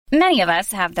Many of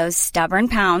us have those stubborn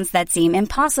pounds that seem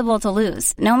impossible to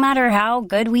lose, no matter how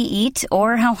good we eat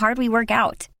or how hard we work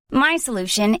out. My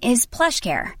solution is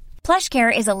PlushCare.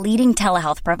 PlushCare is a leading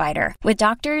telehealth provider with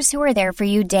doctors who are there for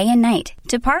you day and night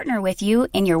to partner with you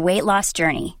in your weight loss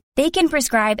journey. They can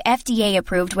prescribe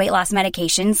FDA-approved weight loss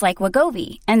medications like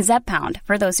Wegovy and Zepbound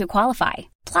for those who qualify.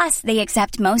 Plus, they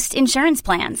accept most insurance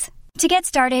plans. To get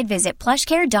started, visit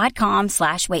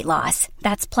plushcare.com/weightloss.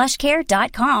 That's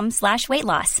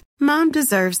plushcare.com/weightloss. Mom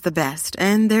deserves the best,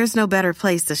 and there's no better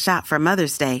place to shop for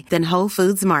Mother's Day than Whole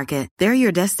Foods Market. They're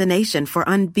your destination for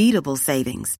unbeatable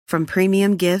savings, from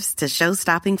premium gifts to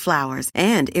show-stopping flowers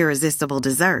and irresistible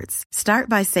desserts. Start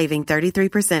by saving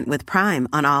 33% with Prime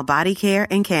on all body care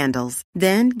and candles.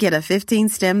 Then get a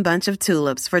 15-stem bunch of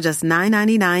tulips for just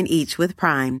 $9.99 each with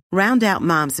Prime. Round out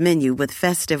Mom's menu with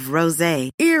festive rosé,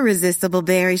 irresistible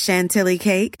berry chantilly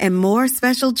cake, and more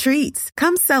special treats.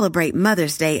 Come celebrate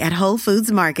Mother's Day at Whole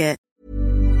Foods Market.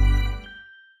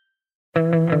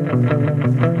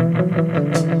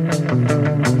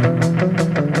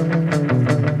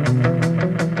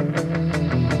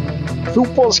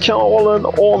 Fotbollskanalen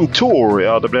on tour.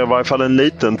 Ja, det blir i varje fall en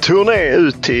liten turné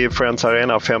ut till Friends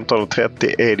Arena.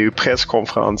 15.30 är det ju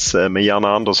presskonferens med Janne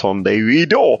Andersson. Det är ju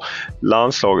idag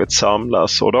landslaget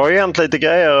samlas. Och det har ju hänt lite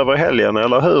grejer över helgen,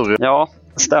 eller hur? Ja,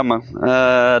 det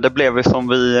stämmer. Det blev ju som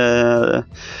vi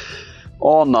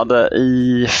anade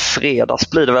i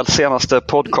fredags, blir det väl senaste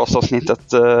podcastavsnittet.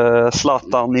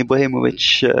 Zlatan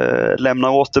Ibrahimovic lämnar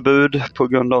återbud på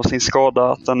grund av sin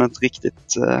skada, att han är inte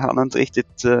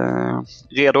riktigt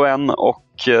redo än, och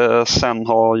sen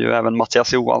har ju även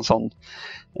Mattias Johansson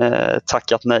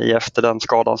tackat nej efter den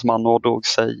skadan som han ådrog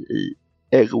sig i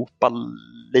Europa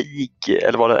League,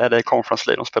 eller vad är det, Conference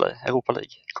League de spelar i? Europa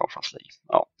League, Conference League.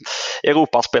 Ja,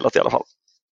 Europa-spelet i alla fall.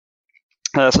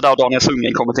 Så där har Daniel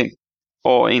Sundgren kommit in.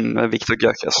 Och in med Viktor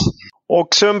Gyökeres.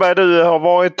 Och Sundberg, du har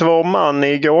varit vår man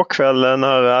igår kväll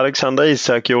när Alexander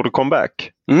Isak gjorde comeback.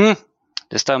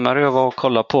 Det stämmer, jag var och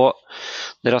kollade på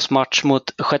deras match mot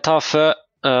Getafe.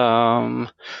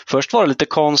 Först var det lite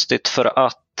konstigt för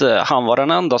att han var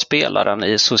den enda spelaren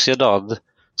i Sociedad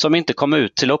som inte kom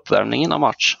ut till uppvärmning innan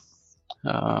match.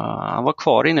 Han var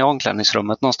kvar inne i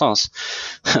omklädningsrummet någonstans.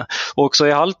 Och så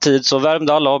i halvtid så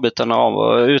värmde alla avbytarna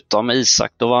av utom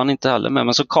Isak, då var han inte heller med.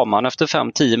 Men så kom han efter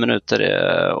 5-10 minuter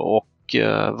och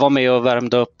var med och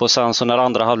värmde upp. Och sen så när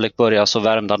andra halvlek började så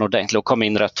värmde han ordentligt och kom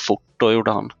in rätt fort. Då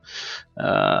gjorde han.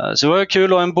 Så det var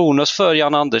kul och en bonus för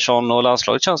Jan Andersson och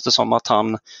landslaget, känns det som att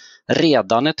han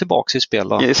redan är tillbaka i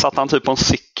spel. Satt han typ på en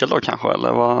cykel då kanske?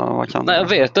 Eller vad kan Nej, jag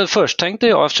vet det. Först tänkte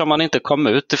jag, eftersom han inte kom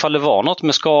ut, ifall det var något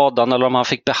med skadan eller om han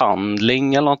fick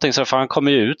behandling eller någonting. Så han kom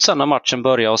ju ut sen när matchen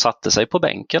började och satte sig på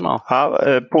bänken.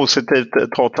 Positivt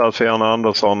trots allt för Jan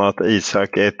Andersson att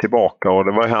Isak är tillbaka.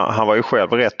 Och han var ju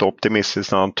själv rätt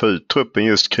optimistisk när han tog ut truppen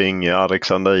just kring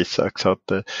Alexander Isak. Så att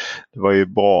det var ju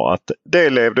bra att det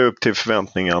levde upp till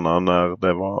förväntningarna när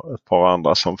det var ett par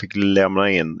andra som fick lämna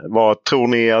in. Vad tror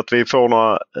ni att vi får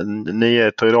några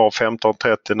nyheter idag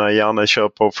 15.30 när Janne kör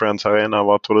på Friends Arena?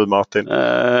 Vad tror du, Martin?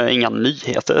 Inga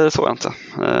nyheter, så jag inte.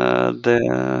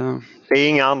 Det är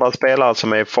inga andra spelare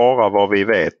som är i fara vad vi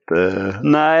vet.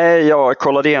 Nej, jag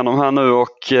kollade igenom här nu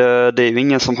och det är ju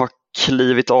ingen som har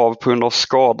klivit av på grund av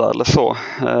skada eller så.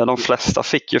 De flesta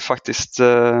fick ju faktiskt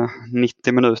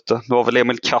 90 minuter. Det var väl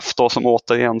Emil Kraft då som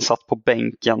återigen satt på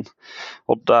bänken.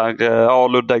 Och där,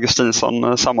 Ludde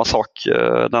Augustinsson, samma sak.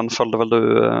 Den följde väl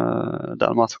du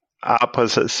den matchen? Ja,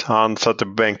 precis. Han satt på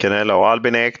bänken hela och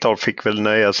Albin Ekdal fick väl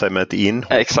nöja sig med ett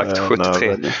inhopp. Exakt,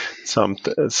 73.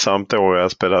 Sampdoria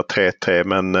spelade 3-3,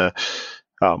 men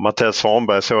Mattias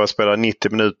Svanberg så jag spelade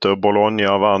 90 minuter och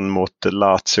Bologna vann mot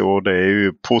Lazio. Det är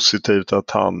ju positivt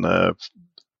att han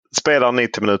spelar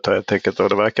 90 minuter helt enkelt, och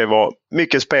det verkar ju vara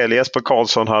mycket spel. Jesper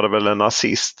Karlsson hade väl en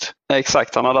assist.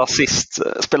 Exakt, han hade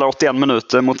assist. Spelade 81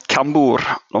 minuter mot Kambur.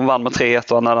 De vann med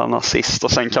 3-1 och han hade en assist.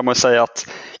 Och sen kan man ju säga att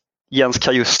Jens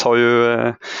Kajust har ju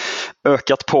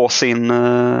ökat på sin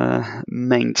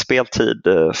mängd speltid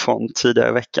från tidigare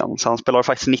i veckan. Så han spelade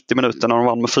faktiskt 90 minuter när de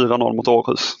vann med 4-0 mot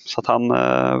Århus. Så att han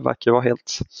verkar vara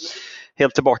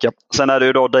helt tillbaka. Sen är det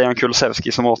ju då Dejan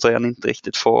Kulusevski som återigen inte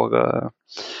riktigt får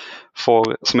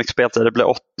så mycket speltid. Det blev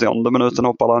 80:e minuten,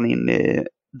 hoppade han in i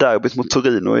derbyt mot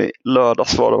Torino i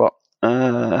lördags, var det va?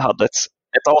 Hade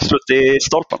ett avslut i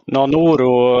stolpen. Någon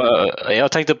oro.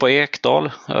 Jag tänkte på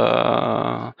Ekdal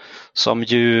som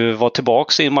ju var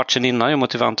tillbaka i matchen innan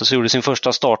mot Juventus och gjorde sin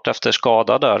första start efter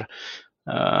skada där.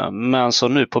 Men så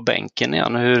nu på bänken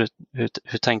igen,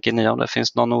 hur tänker ni om det?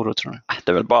 Finns det någon oro, tror ni?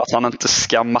 Det är väl bara att han inte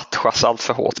ska matchas allt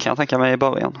för hårt, kan jag tänka mig i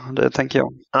början. Det tänker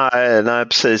jag. Nej,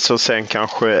 precis. Och sen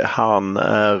kanske han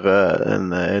är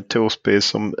en Torsby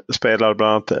som spelar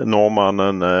bland annat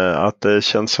norrmannen. Att det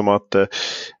känns som att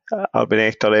Albin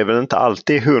Ekdal är väl inte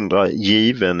alltid 100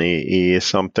 given i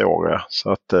Sampdoria.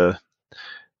 Så att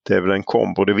det är väl en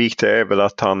kombo. Det viktiga är väl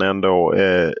att han ändå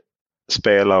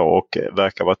spelar och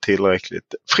verkar vara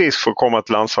tillräckligt frisk för att komma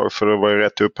till landslag, för det var ju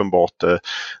rätt uppenbart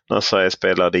när Sverige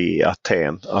spelade i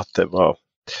Aten att det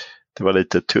var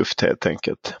lite tufft helt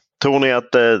enkelt. Tror ni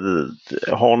att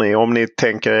om ni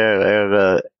tänker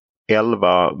er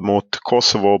 11 mot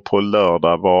Kosovo på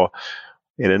lördag,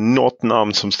 är det något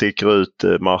namn som sticker ut,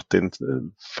 Martin,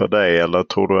 för dig, eller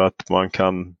tror du att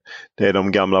det är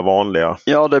de gamla vanliga?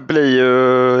 Ja, det blir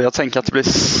ju, jag tänker att det blir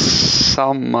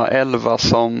samma 11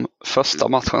 som första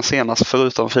matchen senast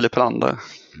förutom Filip Lander.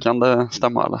 Kan det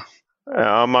stämma eller?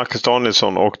 Ja, Marcus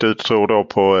Danielsson, och du tror då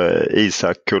på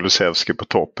Isak Kulusevski på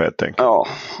topp helt enkelt? Ja,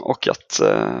 och att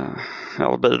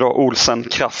vad blir det då? Olsen,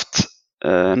 Kraft,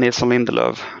 Nilsson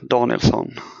Lindelöf,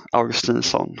 Danielsson,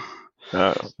 Augustinsson,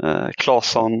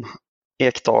 Claesson,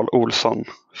 Ekdal, Olsson,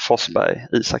 Forsberg,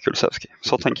 Isak Kulusevski.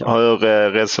 Så tänker jag. Hur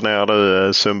resonerar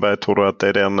du, Sundberg? Tror du att det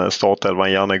är den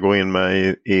startelvan Janne går in med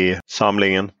i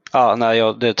samlingen?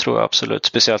 Ja, det tror jag absolut.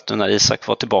 Speciellt nu när Isak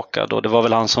var tillbaka då. Det var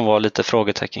väl han som var lite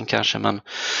frågetecken kanske, men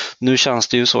nu känns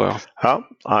det ju så, ja.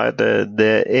 Ja,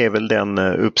 det är väl den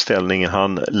uppställningen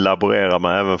han laborerar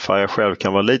med, även för jag själv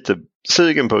kan vara lite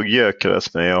sugen på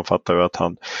Gyökeres, men jag fattar ju att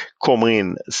han kommer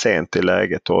in sent i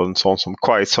läget, och en sån som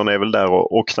Quaison är väl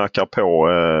där och knackar på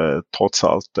trots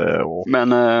allt.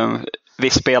 Men vi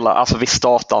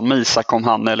startar med Isak om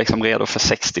han är liksom redo för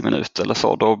 60 minuter eller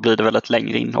så. Då blir det väl ett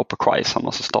längre inhopp på Quaison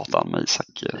och så startar han med Isak.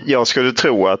 Jag skulle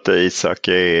tro att Isak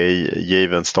är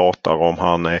given startare om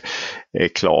han är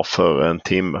klar för en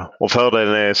timme. Och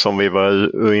fördelen är, som vi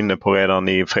var inne på redan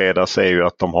i fredags, är ju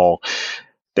att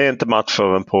det är inte match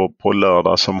förrän på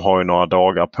lördag, som har ju några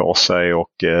dagar på sig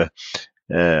och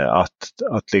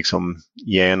att liksom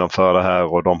genomföra det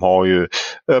här, och de har ju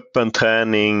öppen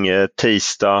träning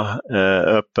tisdag,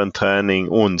 öppen träning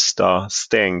onsdag,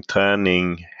 stängd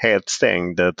träning, helt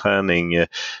stängd träning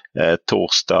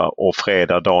torsdag, och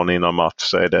fredag dagen innan match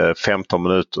så är det 15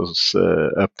 minuters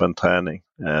öppen träning.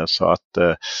 Så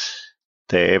att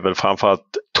det är väl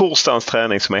framförallt torsdagens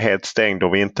träning som är helt stängd,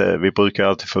 och vi brukar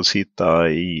alltid få sitta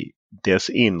i dess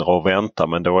inre och vänta,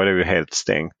 men då är det ju helt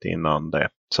stängt innan det.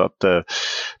 Så att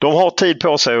de har tid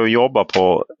på sig att jobba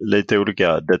på lite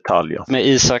olika detaljer. Med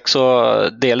Isak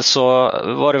dels så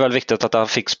var det väl viktigt att han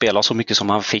fick spela så mycket som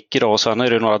han fick idag, och sen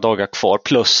är det några dagar kvar,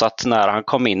 plus att när han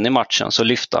kom in i matchen så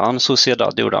lyfte han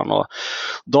Sociedad, gjorde han, och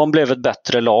de blev ett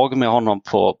bättre lag med honom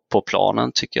på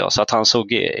planen, tycker jag, så att han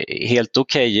såg helt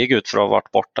okej ut för att ha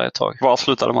varit borta ett tag. Vad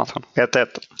slutade matchen?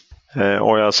 1-1.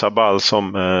 Oya Sabal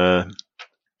som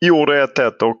gjorde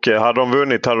 1-1, och hade de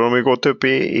vunnit hade de ju gått upp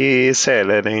i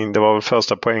C-ledning. Det var väl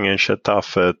första poängen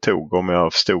Getafe tog, om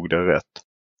jag förstod det rätt.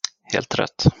 Helt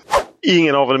rätt.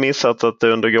 Ingen har väl missat att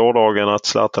under gårdagen att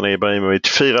Zlatan Ibrahimovic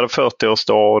firade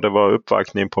 40-årsdag, och det var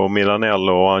uppvaktning på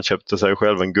Milanello, och han köpte sig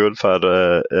själv en guldfärd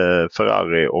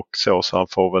Ferrari och så han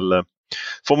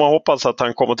får man hoppas att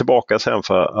han kommer tillbaka sen,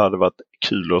 för det hade varit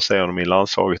kul att se honom i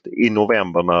landslaget i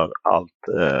november när allt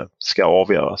ska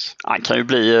avgöras. Han kan ju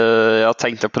bli, jag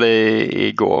tänkte på det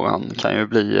igår, han kan ju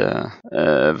bli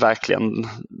verkligen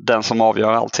den som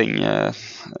avgör allting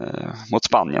mot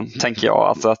Spanien, tänker jag.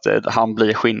 Alltså att han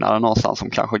blir skillnaden någonstans som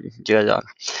kanske grejar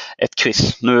ett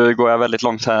kryss. Nu går jag väldigt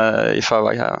långt här i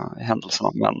förväg här i händelserna,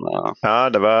 men ja,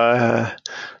 det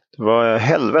var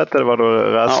helvete, det var då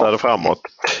det rasslade framåt.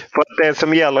 För det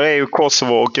som gäller är ju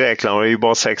Kosovo och Grekland, och det är ju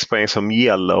bara 6 poäng som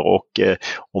gäller, och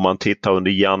om man tittar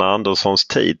under Janne Anderssons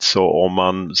tid, så om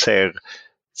man ser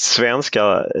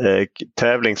svenska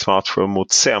tävlingsmatcher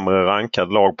mot sämre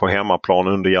rankad lag på hemmaplan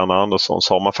under Janne Andersson,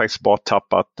 så har man faktiskt bara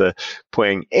tappat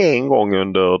poäng en gång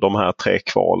under de här 3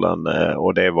 kvalen,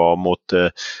 och det var mot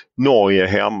Norge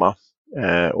hemma.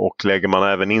 Och lägger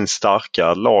man även in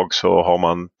starka lag så har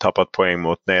man tappat poäng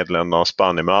mot Nederländerna och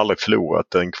Spanien, men aldrig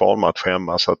förlorat en kvalmatch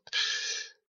hemma. Så att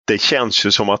det känns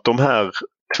ju som att de här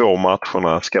 2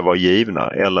 matcherna ska vara givna,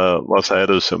 eller vad säger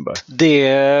du, Sundberg?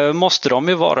 Det måste de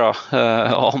ju vara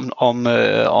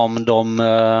om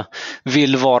de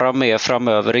vill vara med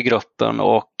framöver i gruppen,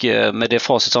 och med det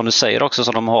facit som du säger också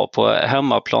som de har på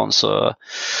hemmaplan,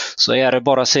 så är det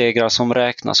bara segrar som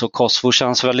räknas, och Kosovo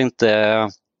känns väl inte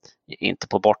inte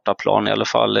på bortaplan i alla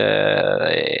fall,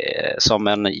 som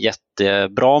en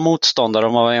jättebra motståndare.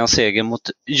 De har en seger mot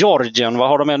Georgien. Vad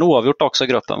har de en oavgjort också i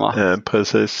gruppen, va?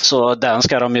 Precis. Så den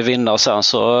ska de ju vinna, och sen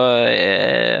så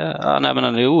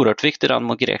men det är oerhört viktigt den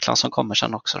mot Grekland som kommer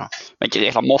sen också då. Men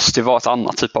Grekland måste ju vara ett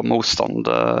annat typ av motstånd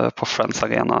på Friends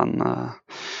Arena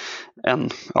än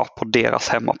på deras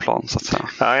hemmaplan, så att säga.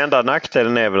 Ja, enda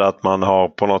nackdelen är väl att man har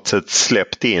på något sätt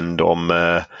släppt in dem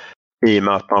i och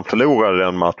med att man förlorade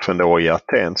den matchen då i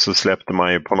Aten, så släppte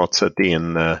man ju på något sätt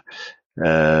in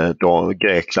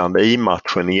Grekland i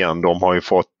matchen igen. De har ju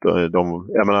fått,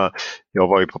 jag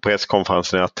var ju på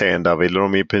presskonferensen i Aten, där ville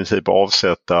de i princip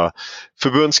avsätta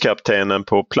förbundskaptenen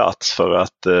på plats för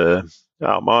att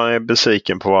man är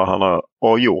besviken på vad han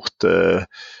har gjort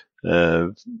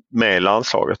med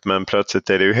landslaget. Men plötsligt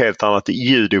är det ju helt annat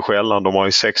ljud i skällan. De har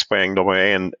ju 6 poäng, de har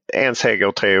ju en seger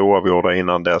och 3 oavgjorda.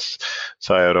 Innan dess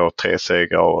så är det då 3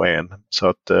 segrar och 1. Så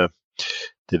att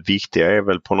det viktiga är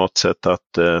väl på något sätt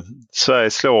att Sverige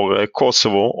slår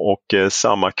Kosovo, och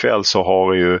samma kväll så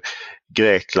har ju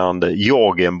Grekland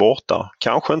Georgien borta.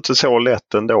 Kanske inte så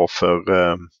lätt ändå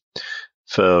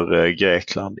för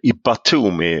Grekland. I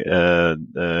Batumi,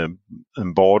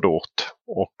 en badort.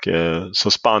 Och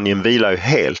så Spanien vilar ju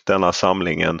helt denna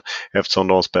samlingen eftersom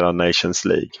de spelar Nations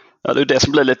League. Ja, det är det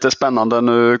som blir lite spännande.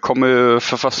 Nu kommer ju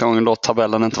för första gången då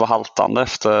tabellen inte vara haltande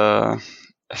efter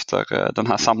den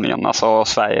här samlingen. Alltså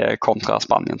Sverige kontra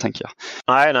Spanien, tänker jag.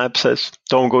 Nej, precis.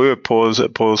 De går upp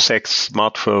på 6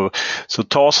 matcher. Så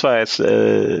tar Sverige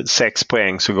 6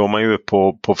 poäng så går man ju upp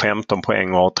på 15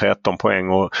 poäng och har 13 poäng.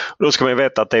 Och då ska man ju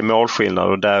veta att det är målskillnad,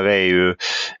 och där är ju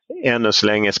ännu så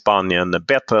länge Spanien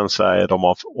bättre än Sverige. De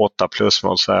har 8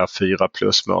 plusmål, Sverige 4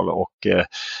 plusmål, och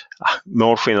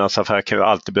målskillnadsaffär kan ju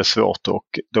alltid bli svårt. Och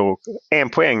då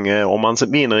 1 poäng, om man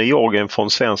vinner i Georgien från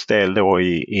svensk del då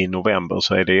i november,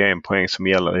 så är det 1 poäng som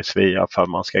gäller i Sverige för att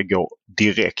man ska gå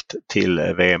direkt till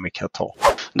VM i Qatar.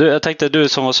 Jag tänkte, du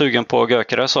som var sugen på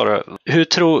Gyökeres, sa du.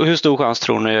 Hur stor chans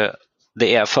tror ni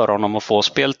det är för honom att få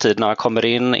speltid när han kommer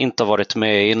in, inte har varit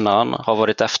med innan, har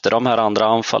varit efter de här andra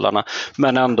anfallarna,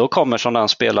 men ändå kommer som den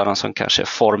spelaren som kanske är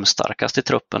formstarkast i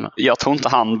truppen? Jag tror inte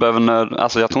han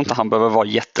behöver vara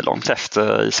jättelångt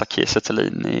efter Isak Kiese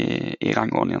Thelin i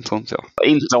rangordningen, tror inte jag.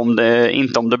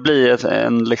 Inte om det blir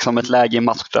ett läge i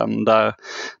matchen där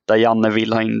Janne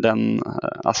vill ha in den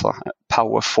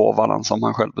powerforwarden som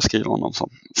han själv beskriver honom som.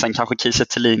 Sen kanske Kiese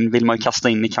Thelin vill man ju kasta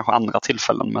in i kanske andra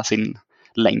tillfällen med sin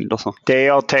längd och så. Det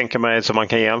jag tänker mig som man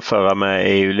kan jämföra med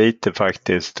är ju lite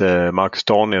faktiskt Marcus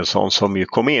Danielsson, som ju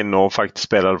kom in och faktiskt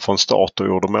spelade från start och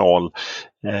gjorde mål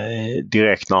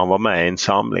direkt när han var med i en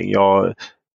samling.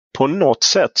 På något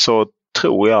sätt så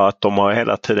tror jag att de har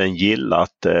hela tiden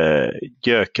gillat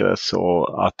Gyökeres,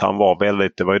 och att han var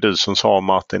väldigt, det var ju du som sa,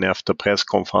 Martin, efter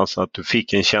presskonferensen, att du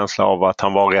fick en känsla av att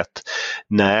han var rätt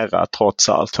nära trots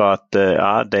allt. Så att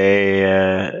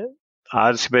det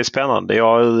ska bli spännande.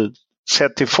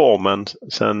 Sett till formen,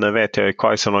 sen vet jag att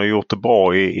Quaison har gjort det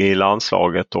bra i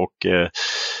landslaget, och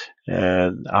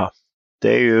det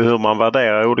är ju hur man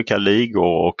värderar olika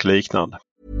ligor och liknande.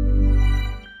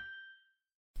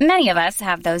 Many of us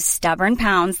have those stubborn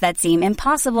pounds that seem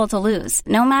impossible to lose,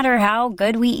 no matter how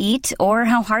good we eat or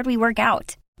how hard we work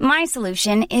out. My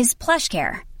solution is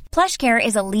PlushCare. PlushCare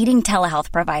is a leading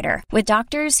telehealth provider with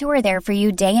doctors who are there for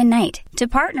you day and night to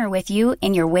partner with you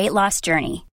in your weight loss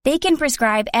journey. They can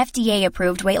prescribe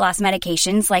FDA-approved weight loss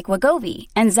medications like Wegovy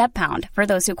and Zepbound for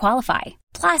those who qualify.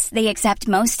 Plus, they accept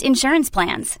most insurance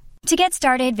plans. To get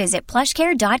started, visit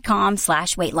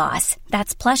plushcare.com/weightloss.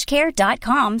 That's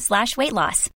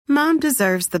plushcare.com/weightloss. Mom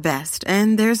deserves the best,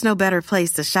 and there's no better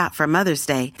place to shop for Mother's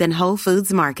Day than Whole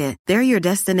Foods Market. They're your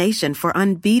destination for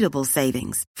unbeatable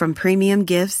savings, from premium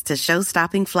gifts to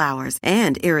show-stopping flowers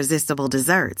and irresistible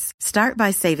desserts. Start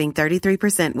by saving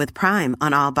 33% with Prime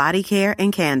on all body care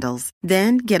and candles.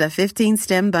 Then get a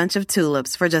 15-stem bunch of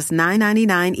tulips for just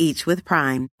 $9.99 each with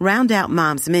Prime. Round out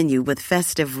Mom's menu with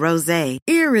festive rosé,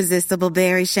 irresistible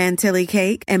berry chantilly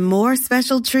cake, and more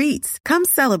special treats. Come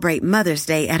celebrate Mother's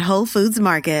Day at Whole Foods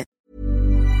Market.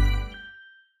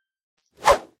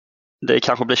 Det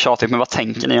kanske blir tjatigt, men vad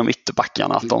tänker ni om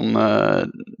ytterbackarna? Att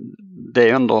det är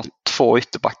ju ändå 2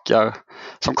 ytterbackar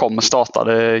som kommer starta.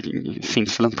 Det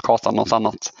finns väl inte på kartan något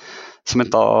annat som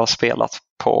inte har spelat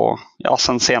på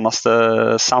sen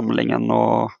senaste samlingen,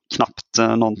 och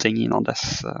knappt någonting innan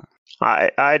dess.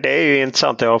 Nej, det är ju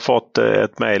intressant. Jag har fått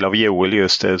ett mejl av Joel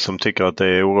just det, som tycker att det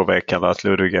är oroväckande att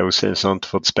Ludvig Augustinsson inte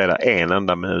fått spela en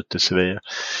enda minut i Sevilla.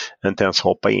 Inte ens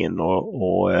hoppa in.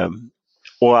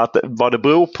 Och att vad det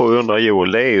beror på, undrar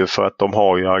Joel, det är ju för att de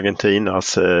har ju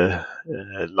Argentinas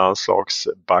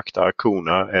landslagsback där,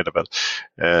 Kuna är det väl.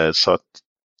 Så att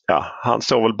ja, han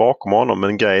står väl bakom honom,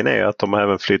 men grejen är att de har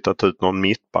även flyttat ut någon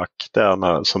mittback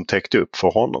där som täckte upp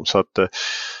för honom. Så att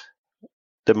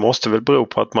det måste väl bero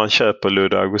på att man köper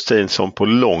Ludde Augustinsson på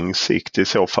lång sikt i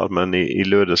så fall. Men i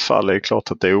Luddes fall är det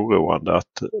klart att det är oroande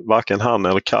att varken han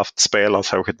eller Kraft spelar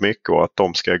särskilt mycket och att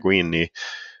de ska gå in i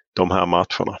de här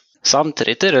matcherna.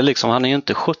 Samtidigt är det liksom, han är ju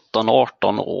inte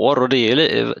 17-18 år och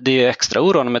det är extra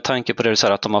oroande med tanke på det så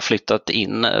här att de har flyttat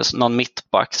in någon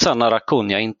mittback sen när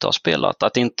Acuna inte har spelat.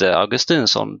 Att inte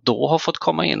Augustinsson då har fått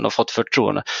komma in och fått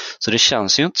förtroende. Så det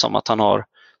känns ju inte som att han har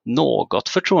något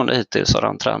förtroende hittills av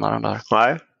den tränaren där.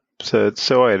 Nej,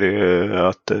 så är det ju,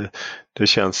 att det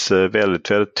känns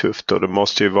väldigt, väldigt tufft och det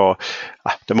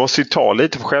måste ju ta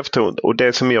lite för självförtroende. Och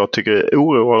det som jag tycker är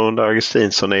oroande under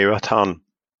Augustinsson är ju att han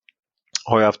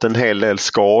har ju haft en hel del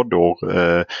skador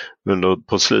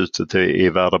på slutet i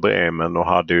Werder Bremen och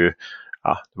hade ju,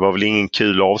 det var väl ingen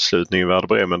kul avslutning i Werder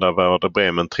Bremen där Werder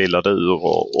Bremen trillade ur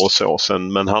och så.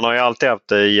 Men han har ju alltid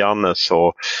haft Jannes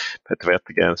och Peter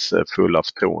Wettergrens fulla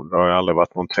förtroende. Det har ju aldrig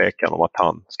varit någon tvekan om att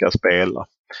han ska spela.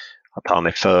 Att han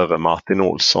är före Martin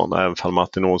Olsson, även om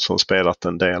Martin Olsson spelat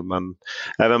en del. Men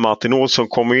även Martin Olsson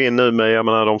kommer ju in nu med, jag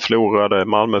menar,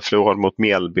 Malmö förlorade mot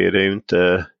Mjällby. Det är ju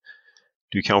inte...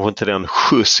 Det är kanske inte den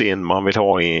skjuts in man vill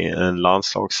ha i en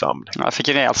landslagssamling. Jag fick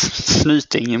en rejäl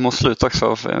snyting mot slut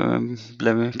också.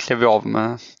 Klev av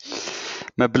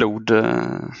med blod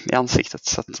i ansiktet.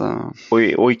 Så att,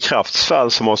 och i Krafts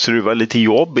fall så måste det vara lite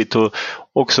jobbigt att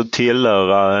också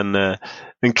tillhöra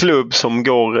en klubb som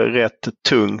går rätt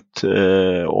tungt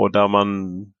och där man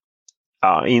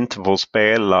inte får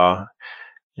spela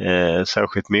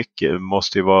särskilt mycket.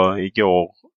 Måste ju vara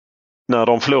igår. När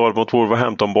de förlorade mot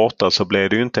Wolverhampton borta så blev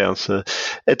det ju inte ens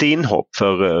ett inhopp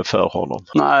för honom.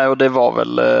 Nej, och det var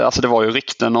väl, det var ju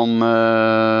rykten om,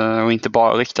 och inte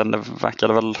bara rykten, det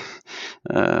verkade väl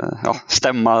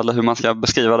stämma eller hur man ska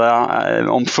beskriva det,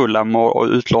 om Fulham och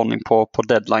utlåning på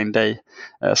deadline day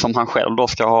som han själv då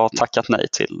ska ha tackat nej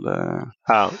till.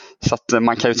 Så att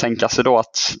man kan ju tänka sig då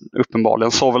att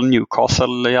uppenbarligen så väl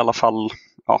Newcastle i alla fall,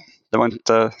 det var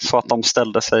inte så att de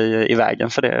ställde sig i vägen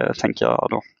för det, tänker jag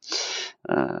då.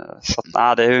 Så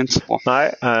att, det är ju inte så bra.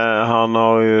 Nej, han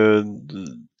har ju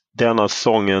denna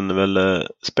säsongen väl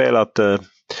spelat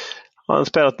han har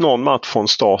spelat någon match från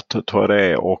start, tror jag det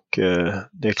är, och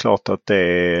det är klart att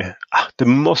det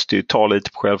måste ju ta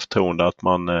lite på självförtroende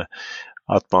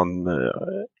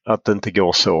att det inte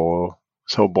går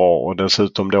så bra, och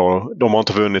dessutom då de har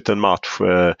inte vunnit en match.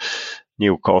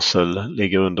 Newcastle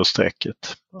ligger under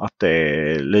strecket. Att det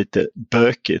är lite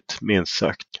bökigt, minst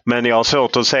sagt. Men jag har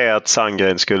svårt att säga att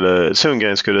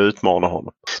Sundgren skulle utmana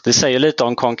honom. Det säger lite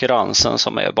om konkurrensen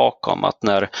som är bakom. Att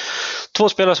när två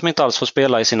spelare som inte alls får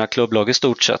spela i sina klubblag i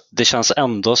stort sett, det känns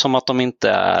ändå som att de inte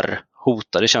är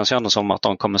hotade. Det känns ju ändå som att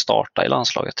de kommer starta i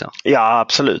landslaget. Ja,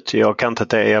 absolut. Jag kan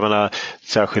inte jag menar,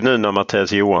 särskilt nu när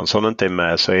Mattias Johansson inte är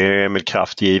med så är Emil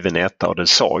Kraft given etta, och det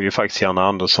sa ju faktiskt Janne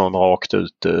Andersson rakt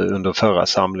ut under förra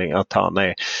samlingen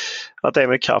att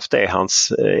Emil Kraft är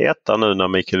hans etta nu när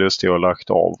Mikael Lustig har lagt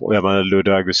av. Och jag menar,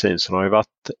 Ludde Augustinsson har ju varit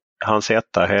hans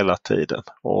etta hela tiden.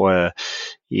 Och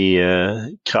i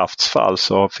Krafts fall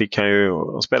så fick han ju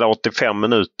spela 85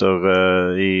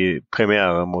 minuter i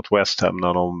premiären mot West Ham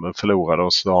när de förlorade,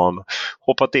 och så har han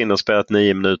hoppat in och spelat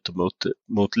 9 minuter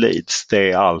mot Leeds.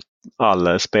 Det är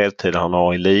all speltid han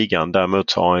har i ligan. Däremot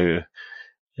så har han ju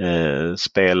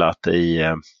spelat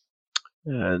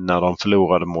när de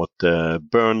förlorade mot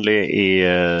Burnley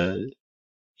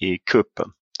i kuppen.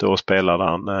 Då spelade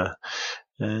han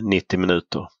 90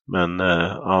 minuter. Men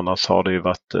annars har det ju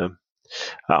varit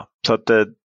så att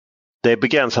det är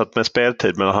begränsat med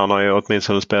speltid, men han har ju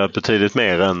åtminstone spelat betydligt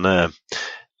mer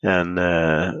än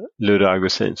Ludde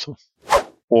Augustinsson.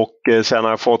 Och sen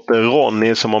har jag fått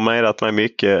Ronny som har meddelat mig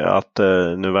mycket att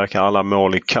nu verkar alla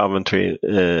mål i Coventry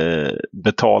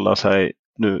betala sig.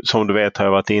 Nu, som du vet har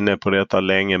jag varit inne på detta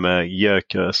länge med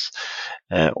Gyökeres.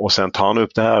 Och sen tar han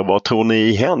upp det här. Vad tror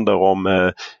ni händer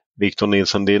om Victor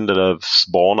Nilsson Lindelöfs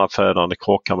barnafödande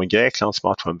krockar med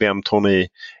Greklandsmatchen? Vem tror ni?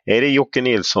 Är det Jocke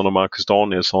Nilsson och Marcus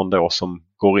Danielsson då som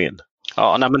går in?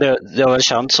 Ja, nej, men det har väl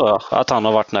känt så att han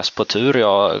har varit näst på tur.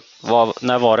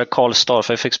 När var det Karl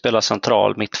Starfey fick spela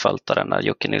central mittfältare när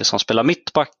Jocke Nilsson spelade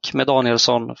mittback med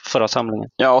Danielsson förra samlingen?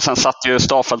 Ja, och sen satt ju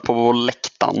Starfelt på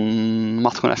läktaren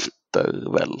matchen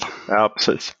efter väl. Ja,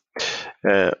 precis.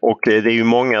 Och det är ju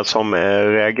många som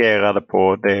reagerade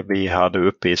på det vi hade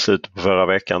uppe i slutet på förra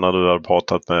veckan när du hade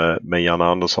pratat med Janne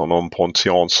Andersson om Pontus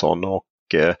Jansson och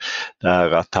det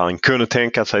här att han kunde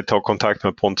tänka sig ta kontakt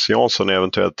med Pontus Jansson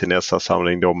eventuellt till nästa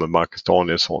samling då med Marcus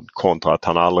Danielsson kontra att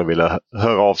han aldrig ville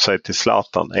höra av sig till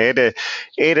Zlatan.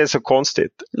 Är det så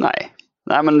konstigt? Nej,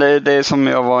 men det är som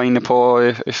jag var inne på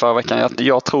i förra veckan.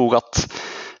 Jag tror att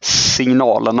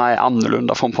signalerna är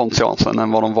annorlunda från Pontus Jansson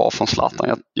än vad de var från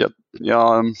Zlatan.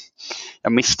 Jag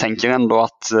misstänker ändå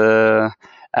att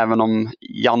även om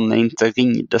Janne inte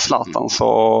ringde Zlatan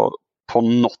så på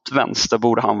något vänster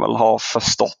borde han väl ha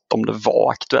förstått om det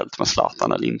var aktuellt med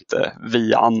Zlatan eller inte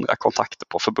via andra kontakter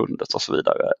på förbundet och så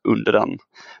vidare under den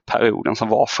perioden som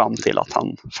var fram till att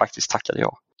han faktiskt tackade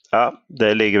ja. Ja,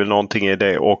 det ligger väl någonting i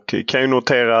det och kan ju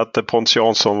notera att Pontus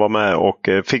Jansson var med och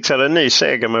fixade en ny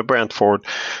seger med Brentford.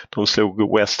 De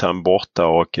slog West Ham borta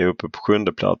och är uppe på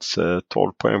 7:e plats,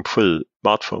 12 poäng på 7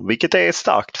 matcher. Vilket är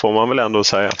starkt får man väl ändå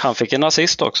säga. Han fick en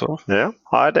assist också.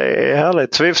 Ja, det är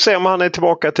härligt. Så vi får se om han är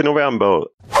tillbaka till november.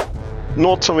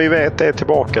 Något som vi vet är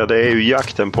tillbaka, det är ju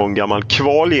jakten på en gammal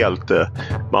kvalhjälte.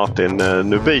 Martin,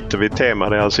 nu byter vi tema.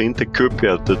 Det är alltså inte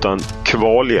kupphjälte utan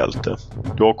kvalhjälte.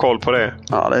 Du har koll på det?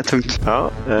 Ja, det är tungt.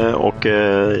 Ja, och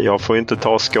jag får inte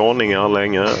ta skåningar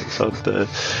längre. Så att,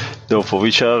 då får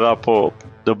vi köra på...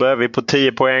 Då börjar vi på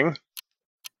 10 poäng.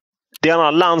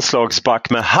 Denna landslagsback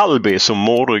med Hallby som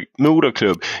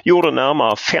moderklubb gjorde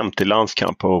närmare 50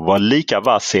 landskamper och var lika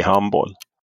vass i handboll.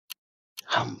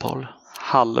 Handboll?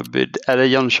 Hallby, är det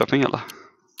Jönköping eller?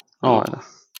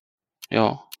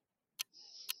 Ja.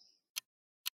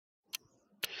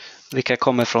 Vilka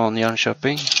kommer från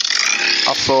Jönköping?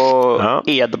 Alltså,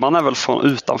 Edman är väl från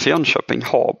utanför Jönköping,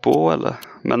 Habo eller?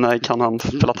 Men kan han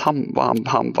spela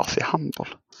han vass i handboll?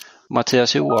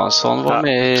 Mattias Johansson var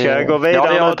med. Ska jag gå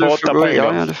vidare med 8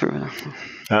 poäng?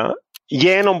 Ja.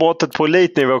 Genombrottet på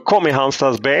elitnivå kom i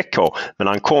Halmstads BK, men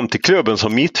han kom till klubben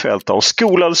som mittfältare och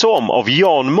skolades om av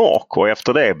Jan Mark och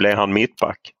efter det blev han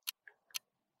mittback.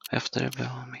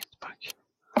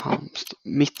 Halmstad.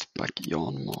 Mittback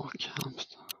Jan Mark.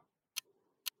 Halmstad.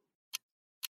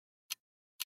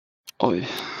 Oj.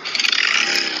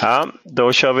 Ja,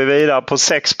 då kör vi vidare på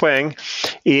 6 poäng.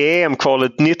 I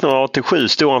EM-kvalet 1987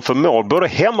 stod han för mål både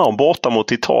hemma och borta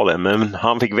mot Italien, men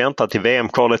han fick vänta till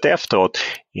VM-kvalet efteråt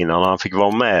innan han fick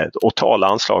vara med och ta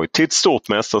landslaget till ett stort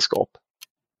mästerskap.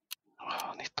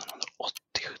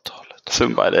 1980-talet.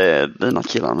 Sundberg, det är dina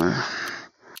killar nu.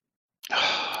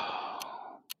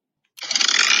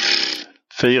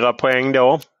 4 poäng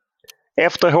då.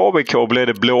 Efter HBK blev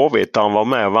det Blåvitt där han var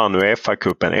med och vann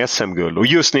UEFA-cupen SM-guld. Och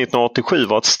just 1987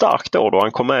 var ett starkt år då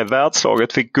han kom med i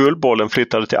världslaget, fick guldbollen,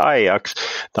 flyttade till Ajax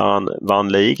där han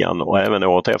vann ligan och även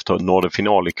året efter nådde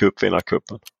final i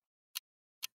cupvinnarcupen.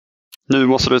 Nu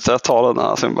måste du ta den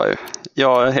här Sundberg.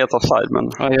 Jag är helt offside, men...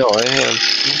 Ja, jag är helt...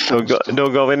 Då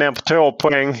går vi ner på 2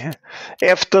 poäng.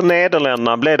 Efter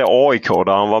Nederländerna blev det AIK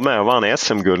där han var med och vann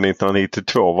SM-guld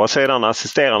 1992. Var sedan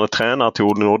assisterande tränare till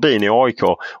Olle Nordin i AIK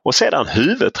och sedan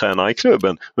huvudtränare i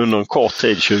klubben under en kort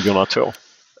tid 2002. Är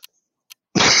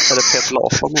det Peter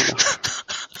Larsson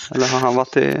eller har han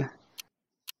varit i...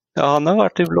 Ja, han har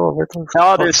varit i Blåvitt också.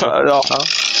 Ja, det är så. Ja.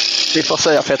 Vi får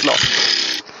säga Peter Larsson.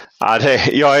 Ja,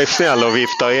 jag är snäll och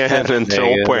viftar igen en 2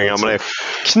 poäng, men det är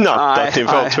knappt att ni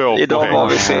får 2 poäng. Idag var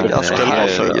vi sega.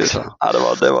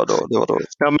 Det var då.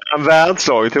 Ja, men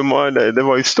världslaget, det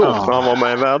var ju stort när han var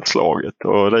med i världslaget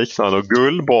och liknande och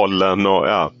guldbollen och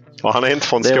ja. Och han är inte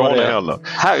från Skåne heller.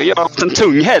 Här har jag haft en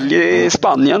tung helg i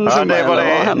Spanien. Ja, det var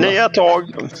det. Nya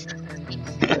tag.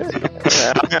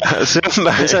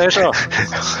 Vi säger så.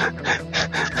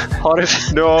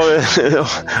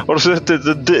 Har du suttit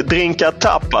och drinkat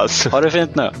tapas? Har det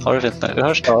fint nu? Vi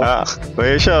hörs då. Ja,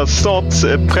 vi kör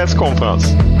snart presskonferens.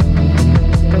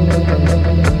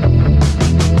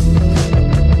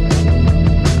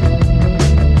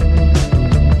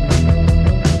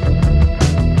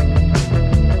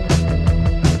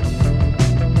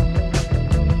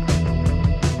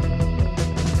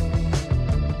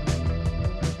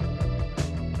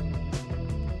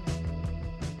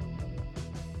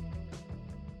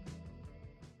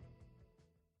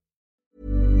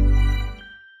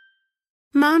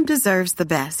 Mom deserves the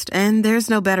best, and there's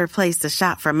no better place to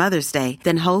shop for Mother's Day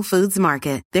than Whole Foods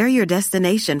Market. They're your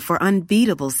destination for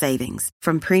unbeatable savings,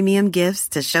 from premium gifts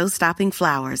to show-stopping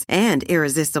flowers and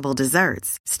irresistible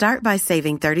desserts. Start by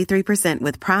saving 33%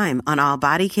 with Prime on all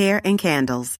body care and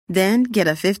candles. Then get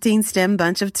a 15-stem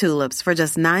bunch of tulips for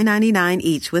just $9.99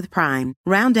 each with Prime.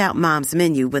 Round out Mom's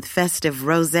menu with festive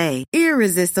rosé,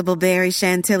 irresistible berry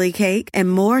chantilly cake,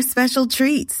 and more special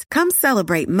treats. Come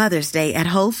celebrate Mother's Day at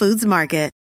Whole Foods Market.